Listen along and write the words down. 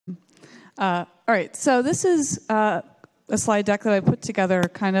All right, so this is a slide deck that I put together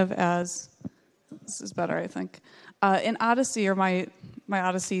kind of as, this is better, I think, an odyssey, or my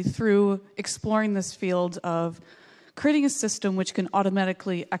odyssey through exploring this field of creating a system which can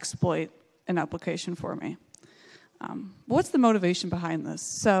automatically exploit an application for me. What's the motivation behind this?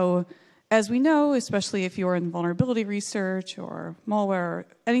 So as we know, especially if you're in vulnerability research or malware or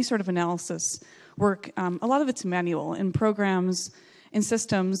any sort of analysis work, a lot of it's manual, and programs and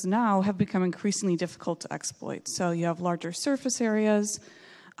systems now have become increasingly difficult to exploit. So you have larger surface areas,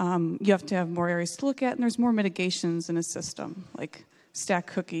 you have to have more areas to look at, and there's more mitigations in a system, like stack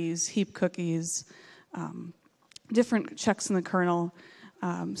cookies, heap cookies, different checks in the kernel.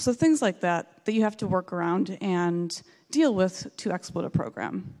 So things like that you have to work around and deal with to exploit a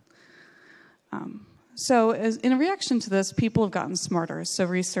program. So in a reaction to this, people have gotten smarter. So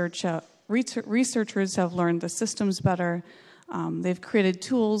researchers have learned the systems better. They've created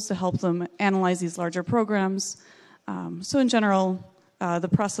tools to help them analyze these larger programs. So in general, the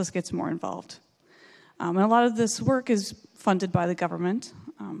process gets more involved. And a lot of this work is funded by the government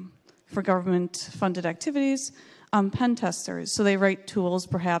for government-funded activities. Pen testers, so they write tools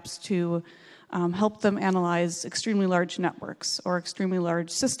perhaps to help them analyze extremely large networks or extremely large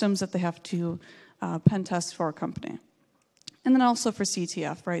systems that they have to pen test for a company. And then also for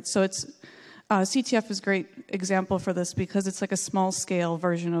CTF, right? So it's CTF is a great example for this because it's like a small-scale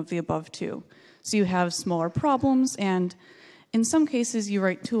version of the above two. So you have smaller problems, and in some cases you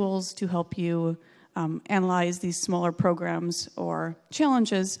write tools to help you analyze these smaller programs or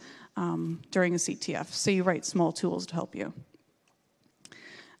challenges during a CTF. So you write small tools to help you.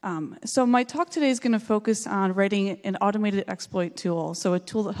 So my talk today is going to focus on writing an automated exploit tool, so a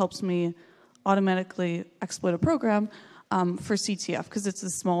tool that helps me automatically exploit a program for CTF, because it's the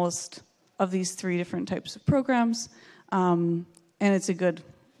smallest of these three different types of programs, and it's a good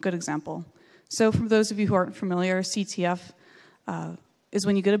example. So for those of you who aren't familiar, CTF is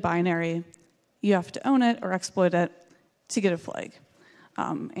when you get a binary, you have to own it or exploit it to get a flag.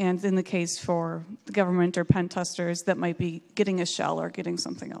 And in the case for the government or pen testers, that might be getting a shell or getting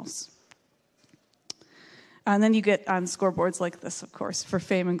something else. And then you get on scoreboards like this, of course, for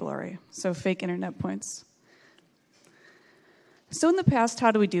fame and glory, so fake internet points. So in the past,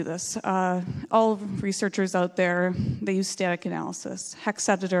 how do we do this? All researchers out there, they use static analysis, hex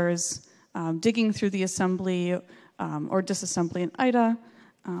editors, digging through the assembly or disassembly in IDA,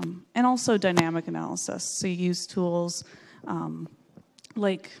 and also dynamic analysis. So you use tools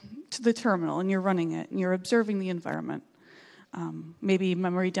like to the terminal, and you're running it, and you're observing the environment. Maybe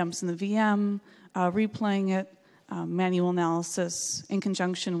memory dumps in the VM, replaying it, manual analysis in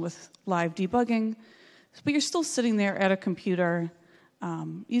conjunction with live debugging. But you're still sitting there at a computer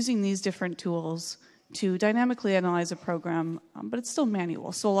using these different tools to dynamically analyze a program, but it's still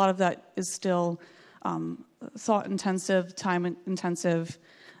manual. So a lot of that is still thought-intensive, time-intensive,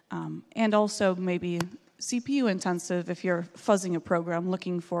 and also maybe CPU-intensive if you're fuzzing a program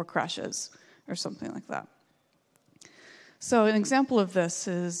looking for crashes or something like that. So an example of this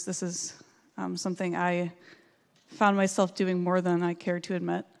is something I found myself doing more than I care to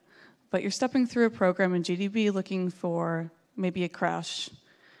admit. But you're stepping through a program in GDB looking for maybe a crash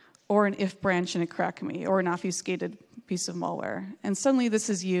or an if branch in a crackme or an obfuscated piece of malware. And suddenly this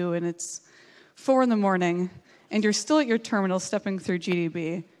is you, and it's 4 a.m, and you're still at your terminal stepping through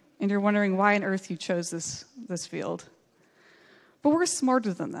GDB, and you're wondering why on earth you chose this field. But we're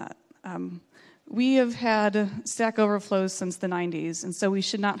smarter than that. We have had Stack Overflows since the 90s, and so we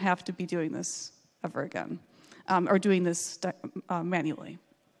should not have to be doing this ever again, or doing this manually.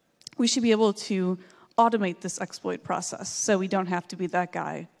 We should be able to automate this exploit process so we don't have to be that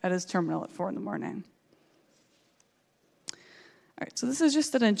guy at his terminal at 4 a.m. All right, so this is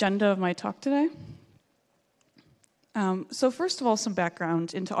just an agenda of my talk today. So first of all, some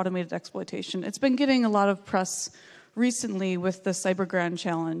background into automated exploitation. It's been getting a lot of press recently with the Cyber Grand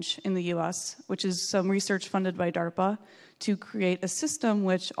Challenge in the US, which is some research funded by DARPA to create a system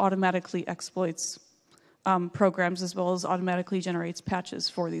which automatically exploits programs as well as automatically generates patches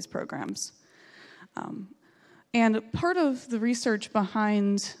for these programs. And part of the research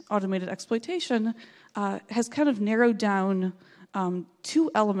behind automated exploitation has kind of narrowed down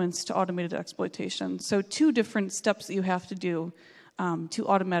 2 elements to automated exploitation. So 2 different steps that you have to do to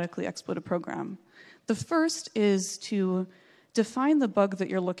automatically exploit a program. The first is to define the bug that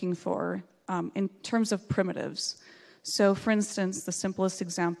you're looking for in terms of primitives. So for instance, the simplest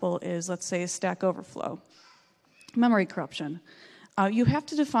example is, let's say, a Stack Overflow, memory corruption. You have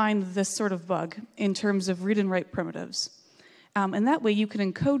to define this sort of bug in terms of read and write primitives. And that way you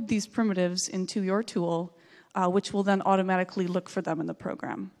can encode these primitives into your tool which will then automatically look for them in the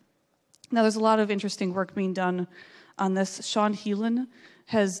program. Now, there's a lot of interesting work being done on this. Sean Heelan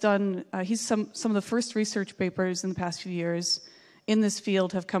has done, some of the first research papers in the past few years in this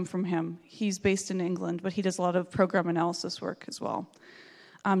field have come from him. He's based in England, but he does a lot of program analysis work as well.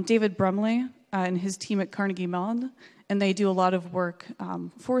 David Brumley and his team at Carnegie Mellon, and they do a lot of work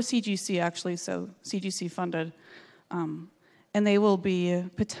for CGC, actually, so CGC funded. And they will be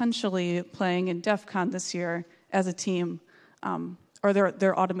potentially playing in DEF CON this year as a team, or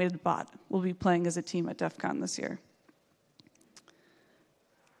their automated bot will be playing as a team at DEF CON this year.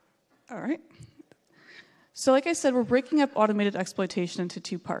 All right. So like I said, we're breaking up automated exploitation into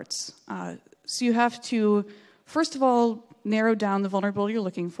two parts. So you have to, first of all, narrow down the vulnerability you're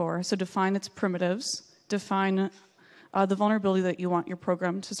looking for. So define its primitives, define the vulnerability that you want your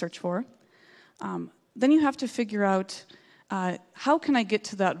program to search for. Then you have to figure out how can I get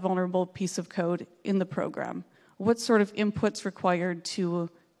to that vulnerable piece of code in the program? What sort of inputs required to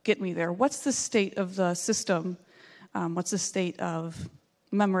get me there? What's the state of the system? What's the state of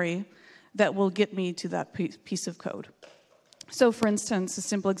memory that will get me to that piece of code? So for instance, a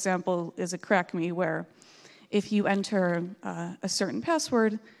simple example is a crackme, where if you enter a certain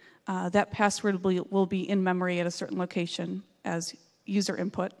password, that password will be in memory at a certain location as user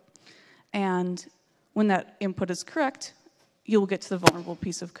input. And when that input is correct, you'll get to the vulnerable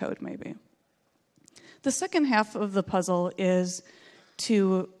piece of code, maybe. The second half of the puzzle is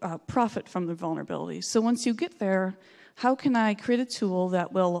to profit from the vulnerability. So once you get there, how can I create a tool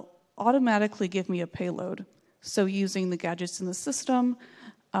that will automatically give me a payload? So using the gadgets in the system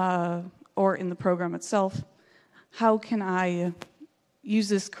or in the program itself, how can I use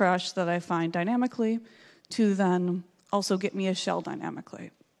this crash that I find dynamically to then also get me a shell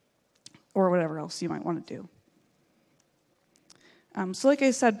dynamically, or whatever else you might want to do. So like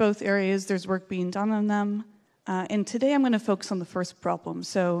I said, both areas, there's work being done on them. And today I'm going to focus on the first problem.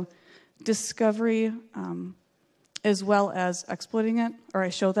 So discovery as well as exploiting it, or I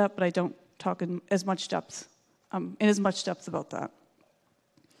show that, but I don't talk in as much depth about that.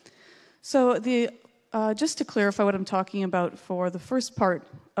 So just to clarify what I'm talking about for the first part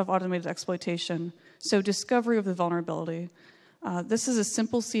of automated exploitation, so discovery of the vulnerability. This is a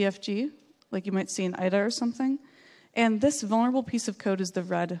simple CFG, like you might see in IDA or something. And this vulnerable piece of code is the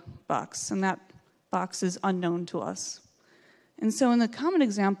red box, and that box is unknown to us. And so in the common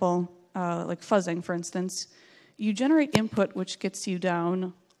example, like fuzzing, for instance, you generate input which gets you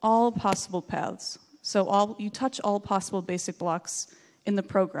down all possible paths. So you touch all possible basic blocks in the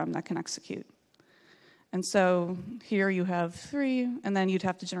program that can execute. And so here you have 3, and then you'd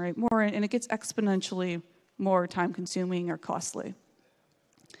have to generate more, and it gets exponentially more time-consuming or costly.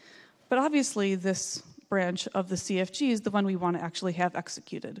 But obviously, this branch of the CFG is the one we want to actually have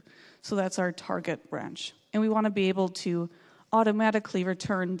executed. So that's our target branch. And we want to be able to automatically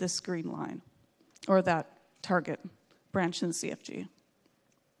return this green line, or that target branch in the CFG.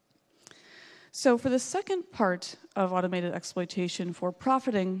 So for the second part of automated exploitation for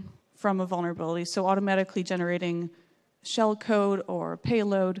profiting from a vulnerability, so automatically generating shell code or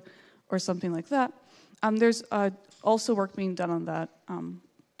payload or something like that, there's also work being done on that.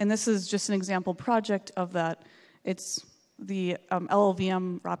 And this is just an example project of that. It's the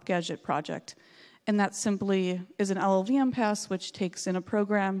LLVM ROP Gadget project. And that simply is an LLVM pass which takes in a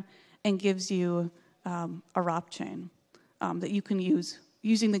program and gives you a ROP chain that you can use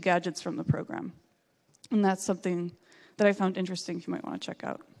using the gadgets from the program. And that's something that I found interesting you might want to check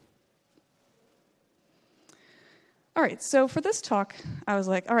out. All right, so for this talk, I was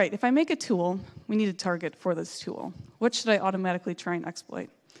like, all right, if I make a tool, we need a target for this tool. What should I automatically try and exploit?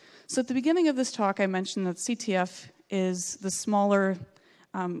 So at the beginning of this talk, I mentioned that CTF is the smaller,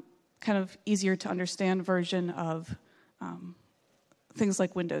 kind of easier to understand version of things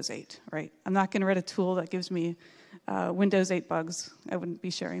like Windows 8, right? I'm not going to write a tool that gives me Windows 8 bugs. I wouldn't be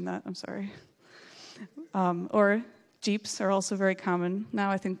sharing that, I'm sorry. Or Jeeps are also very common.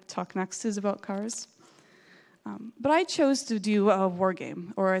 Now I think Talk Next is about cars. But I chose to do a war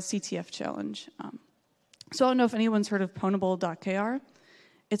game or a CTF challenge. So I don't know if anyone's heard of pwnable.kr.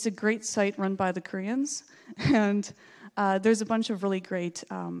 It's a great site run by the Koreans, and there's a bunch of really great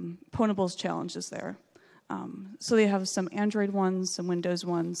pwnables challenges there. So they have some Android ones, some Windows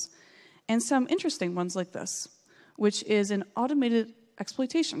ones, and some interesting ones like this, which is an automated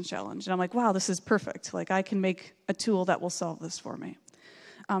exploitation challenge. And I'm like, wow, this is perfect. Like, I can make a tool that will solve this for me.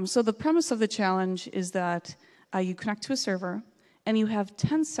 So the premise of the challenge is that you connect to a server, and you have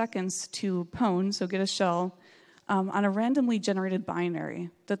 10 seconds to pwn, so get a shell, on a randomly generated binary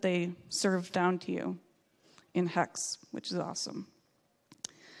that they serve down to you in hex, which is awesome.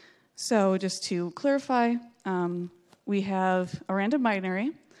 So just to clarify, we have a random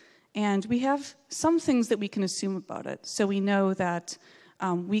binary, and we have some things that we can assume about it. So we know that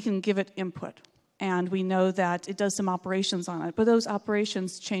we can give it input, and we know that it does some operations on it, but those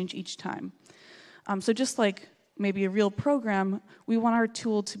operations change each time. So just like maybe a real program, we want our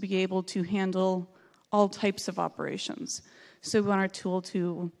tool to be able to handle all types of operations. So we want our tool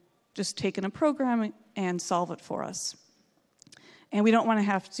to just take in a program and solve it for us. And we don't want to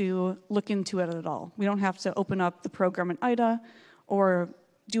have to look into it at all. We don't have to open up the program in IDA or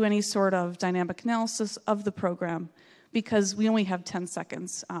do any sort of dynamic analysis of the program because we only have 10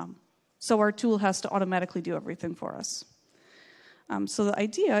 seconds. So our tool has to automatically do everything for us. So the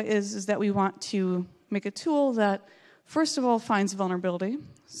idea is that we want to make a tool that, first of all, finds vulnerability.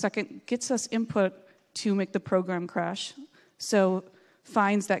 Second, gets us input to make the program crash. So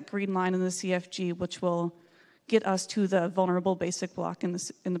finds that green line in the CFG, which will get us to the vulnerable basic block in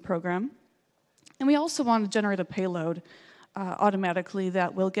the program. And we also want to generate a payload automatically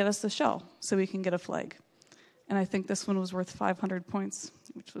that will get us the shell, so we can get a flag. And I think this one was worth 500 points,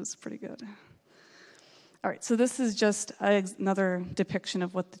 which was pretty good. All right, so this is just another depiction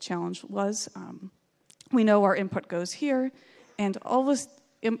of what the challenge was. We know our input goes here, and all these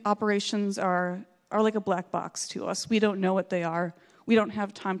operations are like a black box to us. We don't know what they are. We don't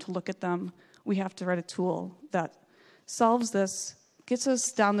have time to look at them. We have to write a tool that solves this, gets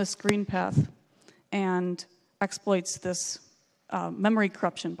us down this green path, and exploits this memory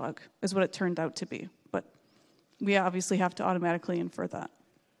corruption bug, is what it turned out to be. But we obviously have to automatically infer that.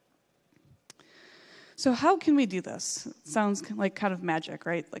 So how can we do this? It sounds like kind of magic,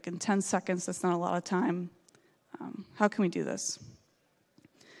 right? Like in 10 seconds, that's not a lot of time. How can we do this?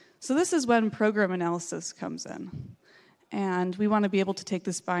 So this is when program analysis comes in. And we want to be able to take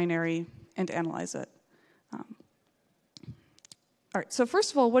this binary and analyze it. All right, so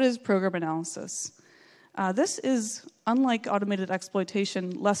first of all, what is program analysis? This is, unlike automated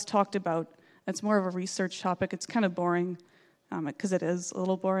exploitation, less talked about. It's more of a research topic. It's kind of boring, because it is a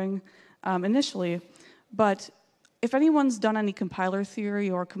little boring initially. But if anyone's done any compiler theory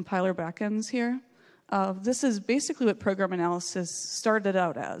or compiler backends here, this is basically what program analysis started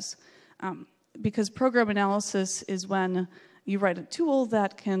out as. Because program analysis is when you write a tool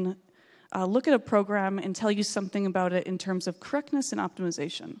that can look at a program and tell you something about it in terms of correctness and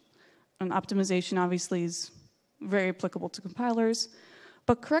optimization. And optimization obviously is very applicable to compilers,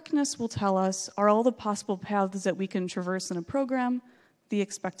 but correctness will tell us, are all the possible paths that we can traverse in a program the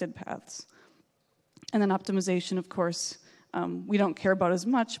expected paths? And then optimization, of course, we don't care about as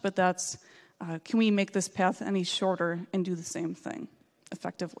much, but that's, can we make this path any shorter and do the same thing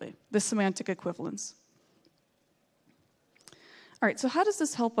effectively? The semantic equivalence. All right, so how does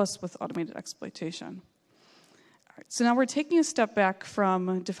this help us with automated exploitation? All right, so now we're taking a step back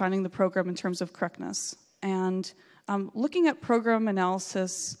from defining the program in terms of correctness and looking at program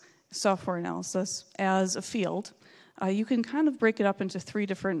analysis, software analysis as a field. You can kind of break it up into 3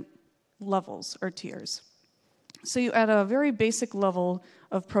 different levels or tiers. So you, at a very basic level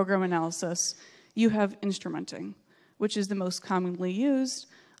of program analysis, you have instrumenting, which is the most commonly used,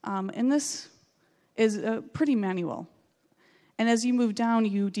 and this is pretty manual. And as you move down,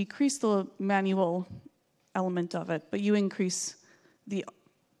 you decrease the manual element of it, but you increase the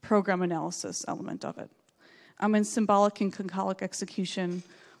program analysis element of it. And symbolic and concolic execution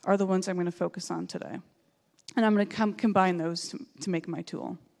are the ones I'm going to focus on today. And I'm going to combine those to make my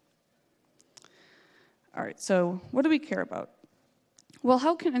tool. All right, so what do we care about? Well,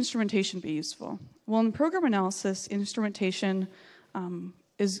 how can instrumentation be useful? Well, in program analysis, instrumentation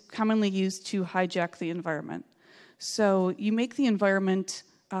is commonly used to hijack the environment. So you make the environment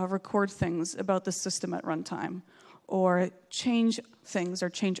record things about the system at runtime, or change things or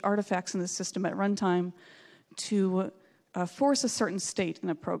change artifacts in the system at runtime to force a certain state in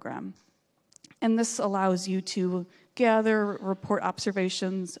a program. And this allows you to gather, report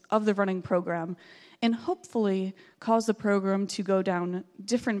observations of the running program, and hopefully cause the program to go down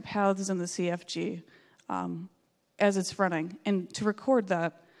different paths in the CFG as it's running, and to record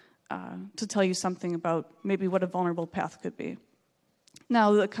that to tell you something about maybe what a vulnerable path could be.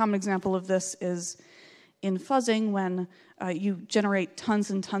 Now, the common example of this is in fuzzing when you generate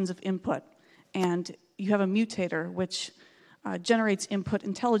tons and tons of input, and you have a mutator which generates input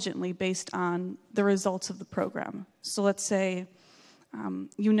intelligently based on the results of the program. So let's say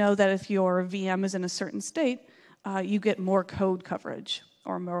you know that if your VM is in a certain state, you get more code coverage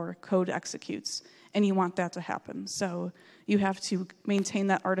or more code executes, and you want that to happen. So you have to maintain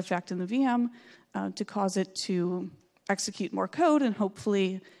that artifact in the VM to cause it to execute more code and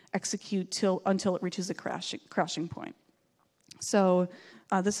hopefully execute until it reaches a crashing point. So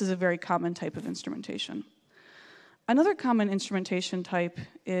this is a very common type of instrumentation. Another common instrumentation type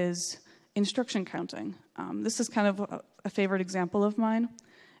is instruction counting. This is kind of a favorite example of mine.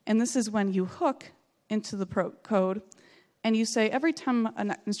 And this is when you hook into the code and you say every time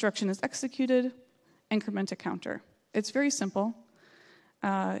an instruction is executed, increment a counter. It's very simple.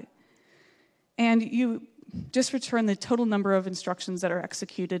 And you just return the total number of instructions that are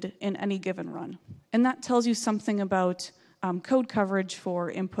executed in any given run. And that tells you something about code coverage for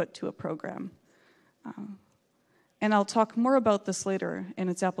input to a program. And I'll talk more about this later in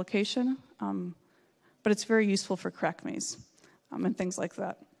its application, but it's very useful for crackmes and things like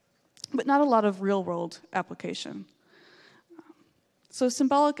that. But not a lot of real-world application. So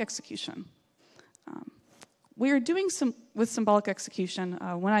symbolic execution. We are doing with symbolic execution.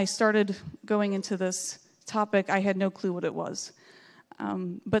 When I started going into this topic, I had no clue what it was.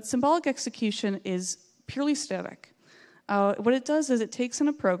 But symbolic execution is purely static. What it does is it takes in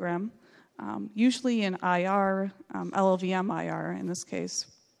a program, usually in IR, LLVM IR in this case,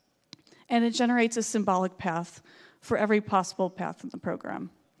 and it generates a symbolic path for every possible path in the program.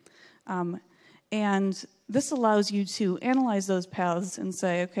 And this allows you to analyze those paths and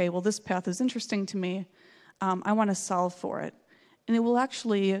say, okay, well, this path is interesting to me. I want to solve for it. And it will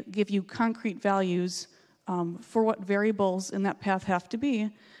actually give you concrete values for what variables in that path have to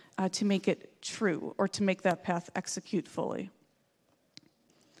be to make it true or to make that path execute fully.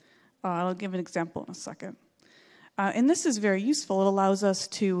 I'll give an example in a second. And this is very useful. It allows us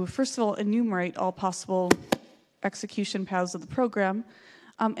to, first of all, enumerate all possible execution paths of the program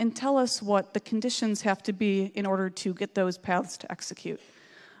and tell us what the conditions have to be in order to get those paths to execute.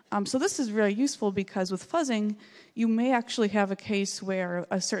 So this is very useful because with fuzzing, you may actually have a case where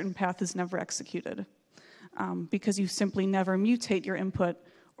a certain path is never executed because you simply never mutate your input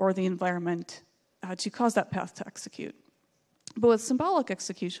or the environment to cause that path to execute. But with symbolic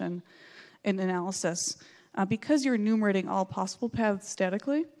execution and analysis, because you're enumerating all possible paths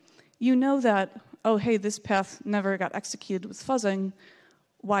statically, you know that, oh, hey, this path never got executed with fuzzing.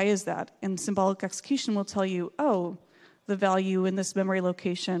 Why is that? And symbolic execution will tell you, oh, the value in this memory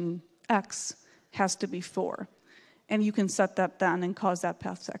location X has to be 4. And you can set that then and cause that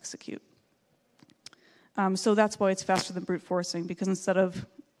path to execute. So that's why it's faster than brute forcing, because instead of,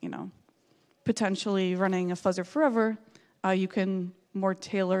 potentially running a fuzzer forever, you can more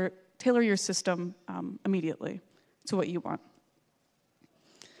tailor your system immediately to what you want.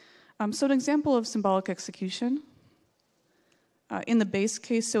 So an example of symbolic execution, in the base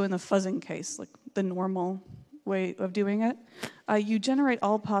case, so in the fuzzing case, like the normal way of doing it, you generate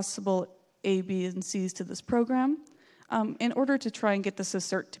all possible A, B, and C's to this program in order to try and get this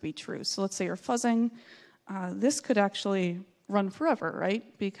assert to be true. So let's say you're fuzzing. This could actually run forever,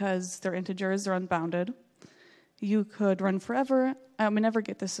 right? Because they're integers, they're unbounded. You could run forever and never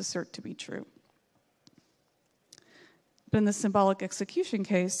get this assert to be true. But in the symbolic execution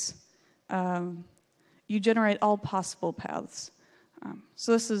case, you generate all possible paths.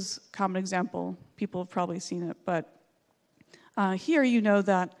 So this is a common example. People have probably seen it. But here you know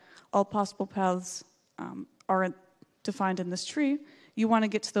that all possible paths are defined in this tree. You want to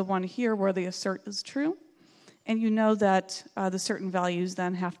get to the one here where the assert is true. And you know that the certain values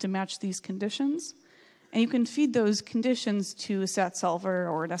then have to match these conditions. And you can feed those conditions to a SAT solver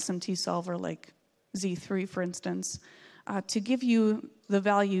or an SMT solver like Z3, for instance, to give you the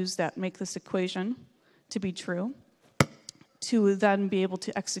values that make this equation to be true, to then be able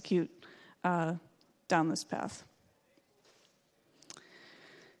to execute down this path.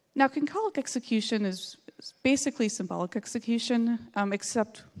 Now, concolic execution is basically symbolic execution,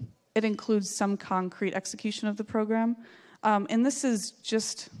 except it includes some concrete execution of the program. And this is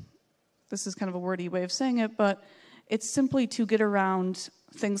kind of a wordy way of saying it, but it's simply to get around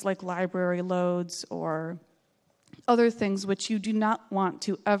things like library loads or other things which you do not want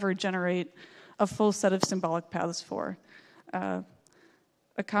to ever generate a full set of symbolic paths for. A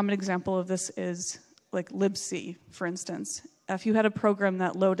common example of this is like libc, for instance. If you had a program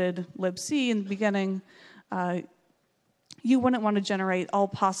that loaded libc in the beginning, you wouldn't want to generate all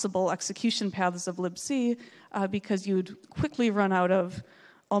possible execution paths of libc because you'd quickly run out of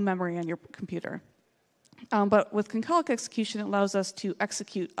all memory on your computer. But with concolic execution, it allows us to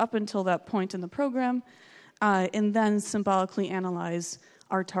execute up until that point in the program and then symbolically analyze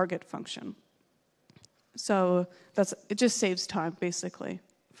our target function. So it just saves time, basically,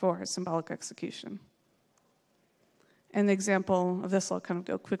 for symbolic execution. And the example of this, I'll kind of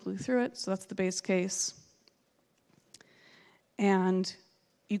go quickly through it. So that's the base case. And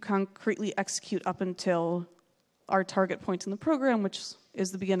you concretely execute up until our target point in the program, which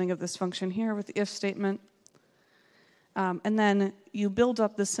is the beginning of this function here with the if statement. And then you build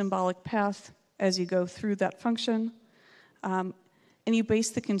up the symbolic path as you go through that function, and you base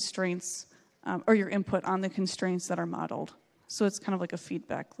the constraints or your input on the constraints that are modeled. So it's kind of like a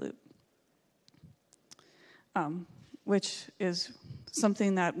feedback loop, which is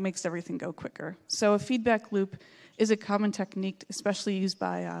something that makes everything go quicker. So a feedback loop is a common technique, especially used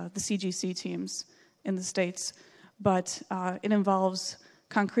by the CGC teams in the States, but it involves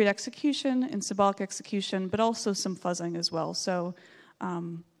concrete execution and symbolic execution, but also some fuzzing as well. So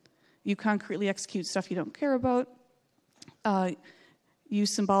you concretely execute stuff you don't care about. You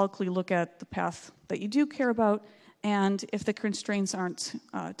symbolically look at the path that you do care about, and if the constraints aren't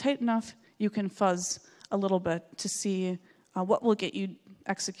tight enough, you can fuzz a little bit to see what will get you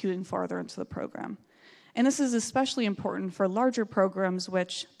executing farther into the program. And this is especially important for larger programs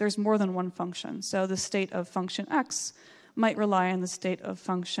which there's more than one function. So the state of function X might rely on the state of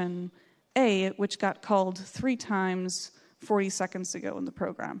function A, which got called 3 times 40 seconds ago in the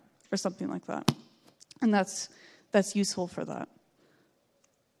program, or something like that. And that's useful for that.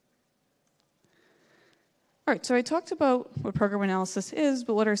 All right, so I talked about what program analysis is,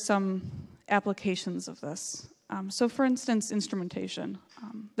 but what are some applications of this? So for instance, instrumentation.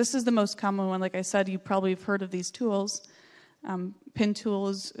 This is the most common one. Like I said, you probably have heard of these tools. Pin tool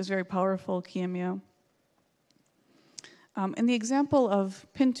is very powerful, QEMU. And the example of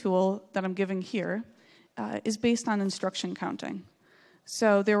pin tool that I'm giving here is based on instruction counting.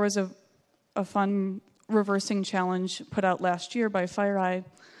 So there was a fun reversing challenge put out last year by FireEye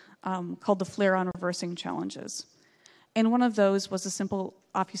called the Flare-on Reversing Challenges. And one of those was a simple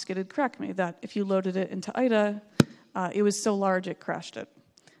obfuscated crackme that if you loaded it into IDA, it was so large it crashed it.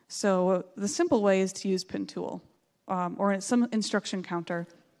 So the simple way is to use pin tool or some instruction counter,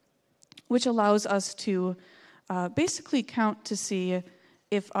 which allows us to basically count to see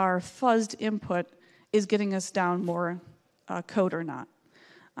if our fuzzed input is getting us down more code or not.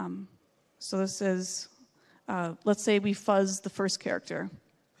 So this is, let's say we fuzz the first character,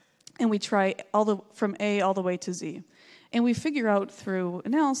 and we try from A all the way to Z. And we figure out through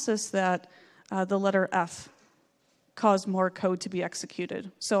analysis that the letter F caused more code to be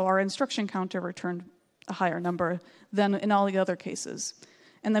executed. So our instruction counter returned a higher number than in all the other cases.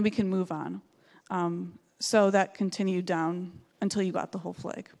 And then we can move on. So that continued down until you got the whole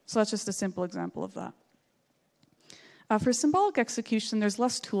flag. So that's just a simple example of that. For symbolic execution, there's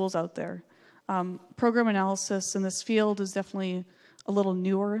less tools out there. Program analysis in this field is definitely a little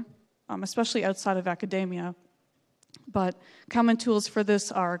newer, especially outside of academia. But common tools for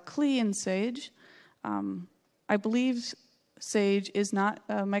this are CLI and Sage. I believe Sage is not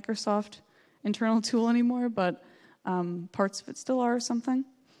a Microsoft internal tool anymore, but parts of it still are or something.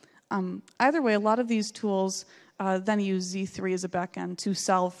 Either way, a lot of these tools then use Z3 as a backend to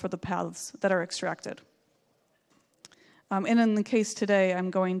solve for the paths that are extracted. And in the case today, I'm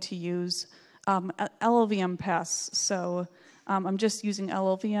going to use LLVM pass. So I'm just using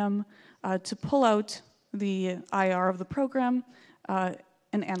LLVM to pull out the IR of the program and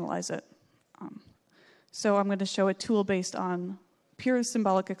analyze it. So I'm going to show a tool based on pure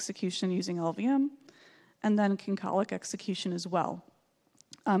symbolic execution using LLVM, and then concolic execution as well.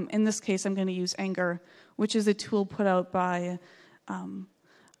 In this case, I'm going to use Anger, which is a tool put out by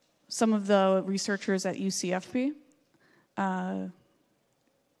some of the researchers at UCSB,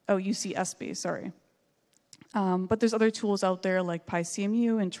 sorry. But there's other tools out there like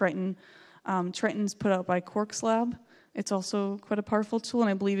PyCMU and Triton. Triton's put out by Quarks Lab. It's also quite a powerful tool, and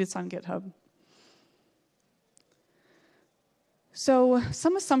I believe it's on GitHub. So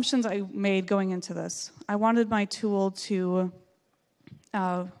some assumptions I made going into this. I wanted my tool to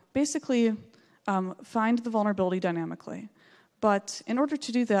basically find the vulnerability dynamically. But in order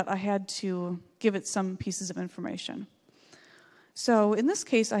to do that, I had to give it some pieces of information. So in this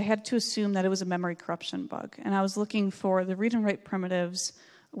case, I had to assume that it was a memory corruption bug. And I was looking for the read and write primitives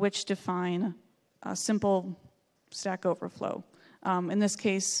which define a simple stack overflow. In this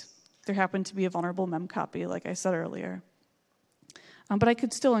case, there happened to be a vulnerable mem copy, like I said earlier. But I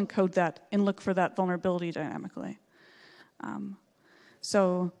could still encode that and look for that vulnerability dynamically.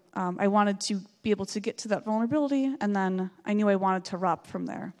 So I wanted to be able to get to that vulnerability, and then I knew I wanted to ROP from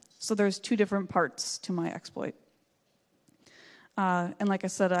there. So there's 2 different parts to my exploit. And like I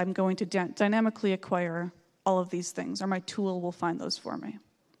said, I'm going to dynamically acquire all of these things, or my tool will find those for me.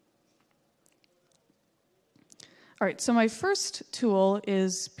 All right, so my first tool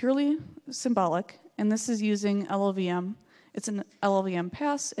is purely symbolic, and this is using LLVM. It's an LLVM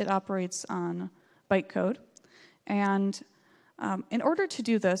pass. It operates on bytecode. And in order to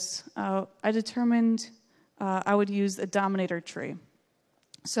do this, I determined I would use a dominator tree.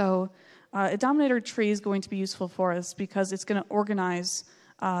 So A dominator tree is going to be useful for us because it's going to organize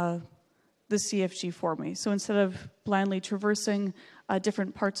the CFG for me. So instead of blindly traversing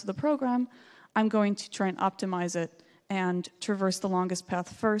different parts of the program, I'm going to try and optimize it and traverse the longest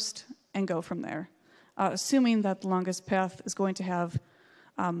path first and go from there, assuming that the longest path is going to have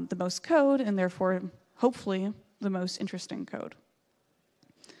the most code and therefore, hopefully, the most interesting code.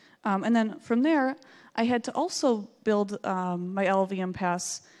 And then from there, I had to also build my LLVM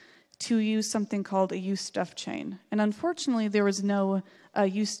pass to use something called a use def chain. And unfortunately, there was no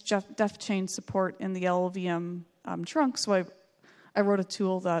use def chain support in the LLVM trunk, so I wrote a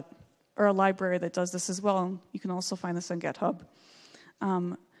tool that, or a library that does this as well. You can also find this on GitHub.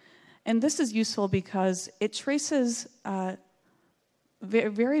 And this is useful because it traces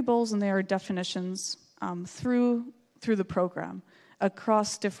variables and their definitions through the program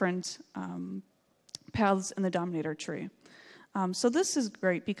across different paths in the dominator tree. So this is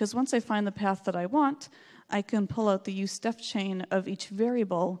great because once I find the path that I want, I can pull out the use def chain of each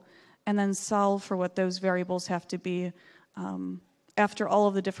variable and then solve for what those variables have to be after all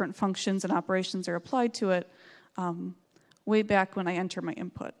of the different functions and operations are applied to it way back when I enter my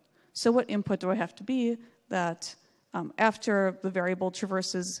input. So what input do I have to be that after the variable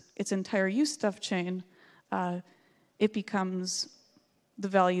traverses its entire use def chain, it becomes the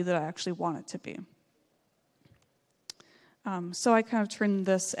value that I actually want it to be. So I kind of term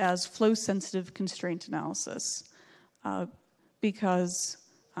this as flow-sensitive constraint analysis because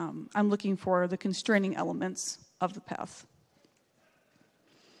I'm looking for the constraining elements of the path.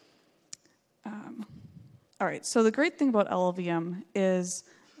 All right, so the great thing about LLVM is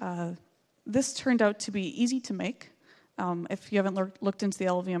this turned out to be easy to make. If you haven't looked into the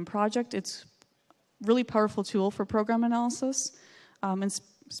LLVM project, it's a really powerful tool for program analysis, and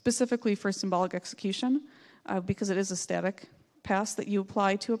specifically for symbolic execution, because it is a static pass that you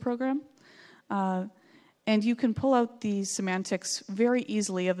apply to a program. And you can pull out the semantics very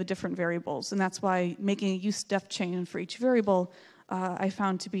easily of the different variables, and that's why making a use def chain for each variable I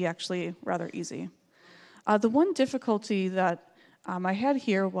found to be actually rather easy. The one difficulty that I had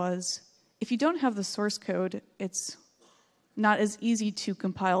here was if you don't have the source code, it's not as easy to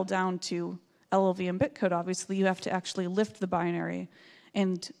compile down to LLVM bitcode. Obviously, you have to actually lift the binary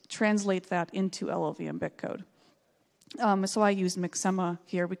and translate that into LLVM bitcode. So I used Mixema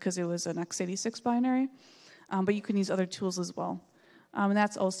here because it was an x86 binary, but you can use other tools as well. And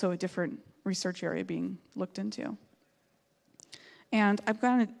that's also a different research area being looked into. And I'm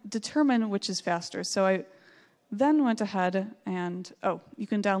going to determine which is faster. So I then went ahead and, you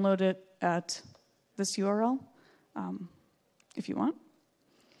can download it at this URL if you want.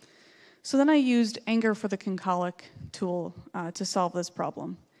 So then I used Anger for the Concolic tool to solve this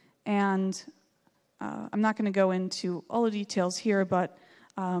problem. And I'm not going to go into all the details here, but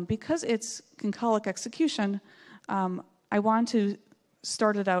because it's concolic execution, I want to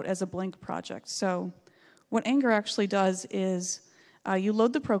start it out as a blank project. So what Anger actually does is you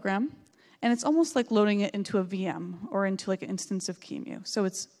load the program, and it's almost like loading it into a VM or into like an instance of QEMU. So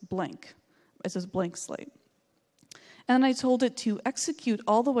it's blank. It's a blank slate. And then I told it to execute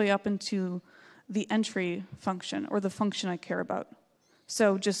all the way up into the entry function, or the function I care about.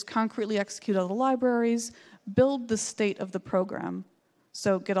 So just concretely execute all the libraries, build the state of the program,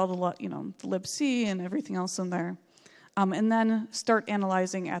 so get all the libc and everything else in there, and then start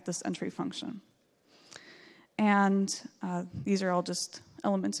analyzing at this entry function. And these are all just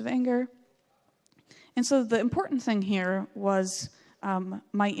elements of Anger. And so the important thing here was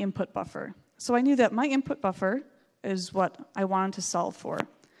my input buffer. So I knew that my input buffer is what I wanted to solve for.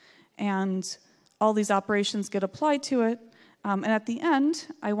 And all these operations get applied to it. And at the end,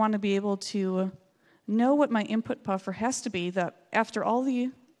 I want to be able to know what my input buffer has to be, that after all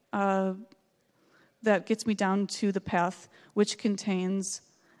the, that gets me down to the path, which contains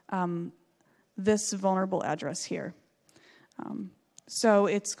this vulnerable address here. So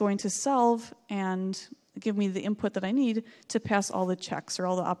it's going to solve and give me the input that I need to pass all the checks or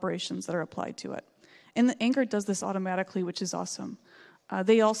all the operations that are applied to it. And the Anger does this automatically, which is awesome.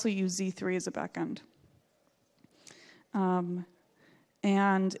 They also use Z3 as a backend.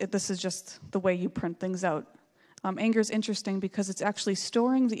 This is just the way you print things out. Anger is interesting because it's actually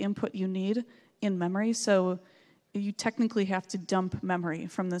storing the input you need in memory, so you technically have to dump memory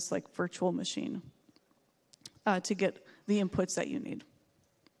from this like virtual machine to get the inputs that you need.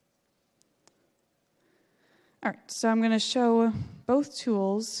 All right, so I'm going to show both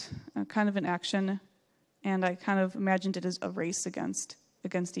tools kind of in action, and I kind of imagined it as a race against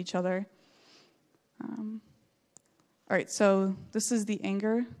each other. All right, so this is the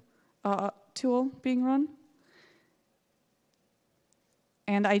Anger tool being run.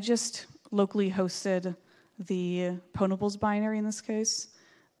 And I just locally hosted the ponables binary in this case.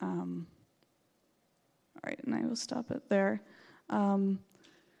 All right, and I will stop it there.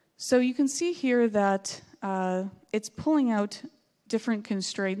 So you can see here that it's pulling out different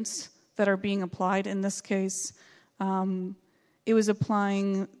constraints that are being applied. In this case, it was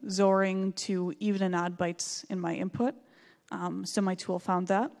applying XORing to even and odd bytes in my input. So my tool found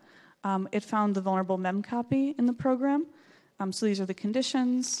that. It found the vulnerable mem copy in the program. So these are the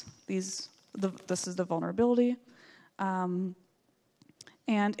conditions. This is the vulnerability. And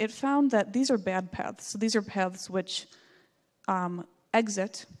it found that these are bad paths. So these are paths which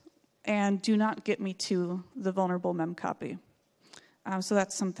exit and do not get me to the vulnerable mem copy. So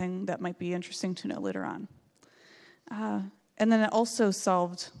that's something that might be interesting to know later on. And then it also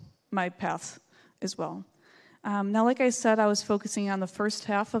solved my path as well. Now, like I said, I was focusing on the first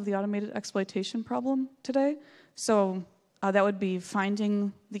half of the automated exploitation problem today. So that would be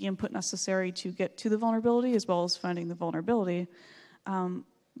finding the input necessary to get to the vulnerability, as well as finding the vulnerability.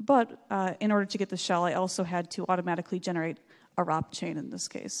 But in order to get the shell, I also had to automatically generate a ROP chain in this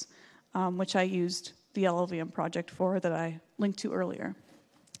case, which I used the LLVM project for that I linked to earlier.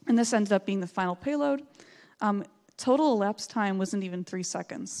 And this ended up being the final payload. Total elapsed time wasn't even 3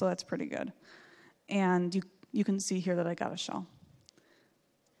 seconds, so that's pretty good. And you can see here that I got a shell.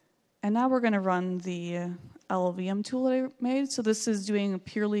 And now we're going to run the LLVM tool that I made. So this is doing a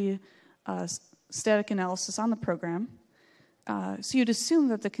purely static analysis on the program. So you'd assume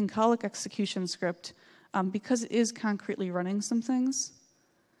that the concolic execution script, because it is concretely running some things,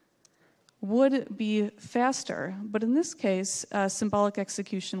 would be faster. But in this case, symbolic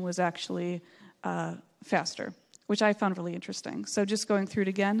execution was actually faster, which I found really interesting. So just going through it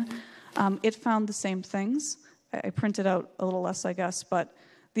again, it found the same things. I printed out a little less, I guess, but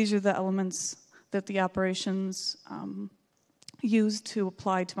these are the elements that the operations used to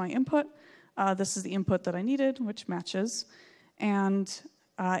apply to my input. This is the input that I needed, which matches. And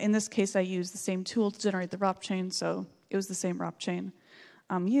in this case, I used the same tool to generate the ROP chain, so it was the same ROP chain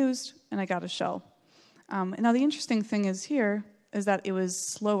used, and I got a shell. And now the interesting thing is here is that it was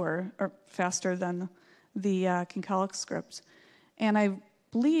slower or faster than the concolic script. And I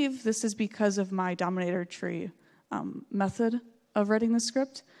believe this is because of my dominator tree method of writing the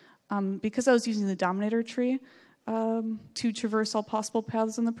script. Because I was using the dominator tree to traverse all possible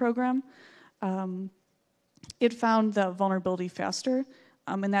paths in the program, it found the vulnerability faster,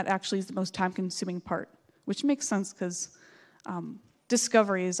 and that actually is the most time-consuming part, which makes sense because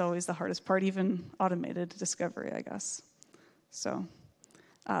discovery is always the hardest part, even automated discovery, I guess. So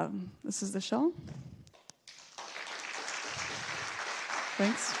this is the shell.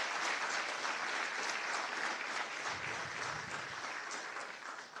 Thanks.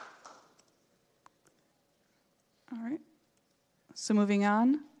 All right. So moving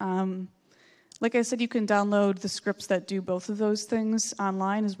on. Like I said, you can download the scripts that do both of those things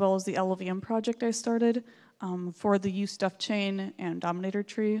online, as well as the LLVM project I started for the ustuff chain and dominator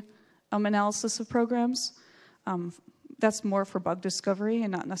tree analysis of programs. That's more for bug discovery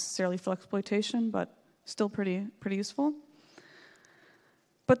and not necessarily for exploitation, but still pretty useful.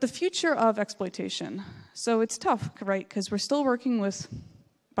 But the future of exploitation. So it's tough, right? Because we're still working with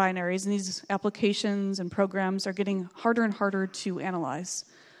binaries, and these applications and programs are getting harder and harder to analyze.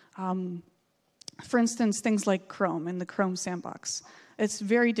 For instance, things like Chrome and the Chrome sandbox. It's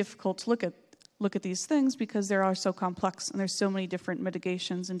very difficult to look at these things because they are so complex and there's so many different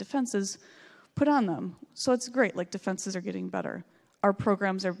mitigations and defenses put on them. So it's great, like defenses are getting better. Our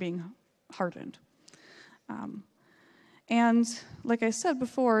programs are being hardened. And like I said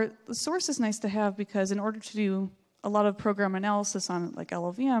before, the source is nice to have because in order to do a lot of program analysis on like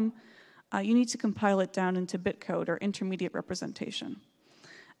LLVM, you need to compile it down into bitcode or intermediate representation.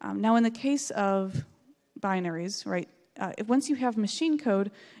 Now, in the case of binaries, right, once you have machine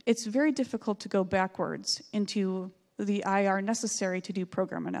code, it's very difficult to go backwards into the IR necessary to do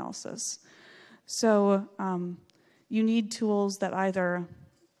program analysis. So you need tools that either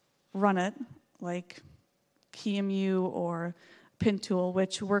run it, like KeyMU or PinTool,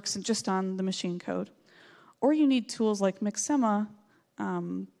 which works just on the machine code. Or you need tools like Mixema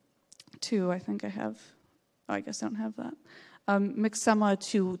to, I think I have, oh, I guess I don't have that. Mixema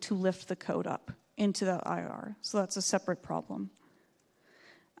to lift the code up into the IR. So that's a separate problem.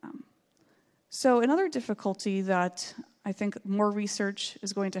 So another difficulty that I think more research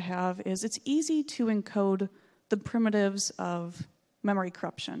is going to have is it's easy to encode the primitives of memory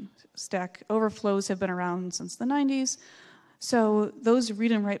corruption. Stack overflows have been around since the 90s. So those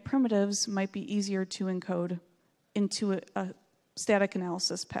read and write primitives might be easier to encode into a static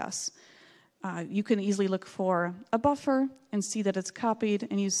analysis pass. you can easily look for a buffer and see that it's copied,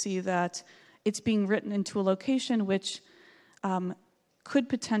 and you see that it's being written into a location which could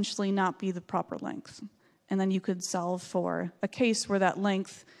potentially not be the proper length. And then you could solve for a case where that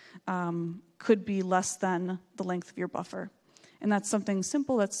length could be less than the length of your buffer. And that's something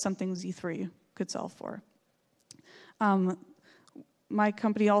simple, that's something Z3 could solve for. My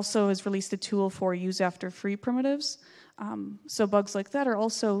company also has released a tool for use after free primitives. So bugs like that are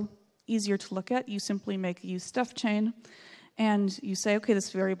also easier to look at. You simply make a useDef chain, and you say, okay,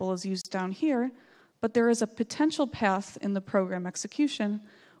 this variable is used down here, but there is a potential path in the program execution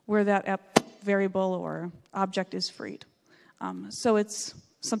where that app variable or object is freed. So it's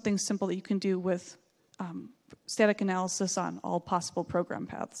something simple that you can do with static analysis on all possible program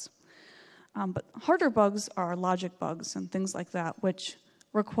paths. But harder bugs are logic bugs and things like that, which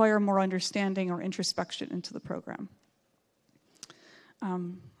require more understanding or introspection into the program.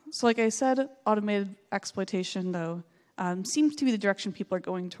 So like I said, automated exploitation, though, seems to be the direction people are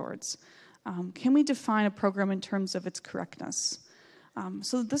going towards. Can we define a program in terms of its correctness?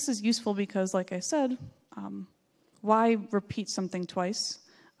 So this is useful because, like I said, why repeat something twice?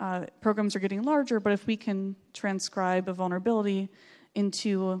 Programs are getting larger, but if we can transcribe a vulnerability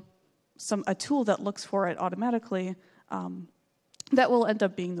into a tool that looks for it automatically, that will end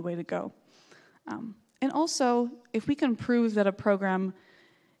up being the way to go. And also, if we can prove that a program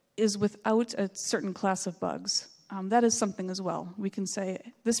is without a certain class of bugs, that is something as well. We can say,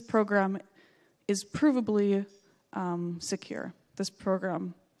 this program is provably secure. This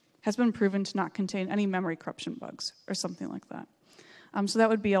program has been proven to not contain any memory corruption bugs, or something like that. So that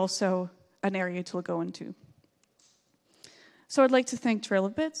would be also an area to go into. So I'd like to thank Trail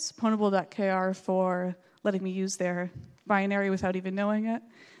of Bits, Pwnable.kr for letting me use their binary without even knowing it,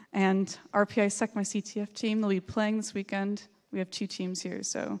 and RPI Sec, my CTF team. They'll be playing this weekend. We have 2 teams here,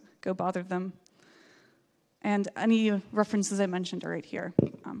 so go bother them. And any references I mentioned are right here.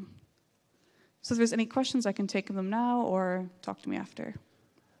 So if there's any questions, I can take them now or talk to me after.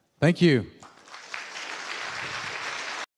 Thank you.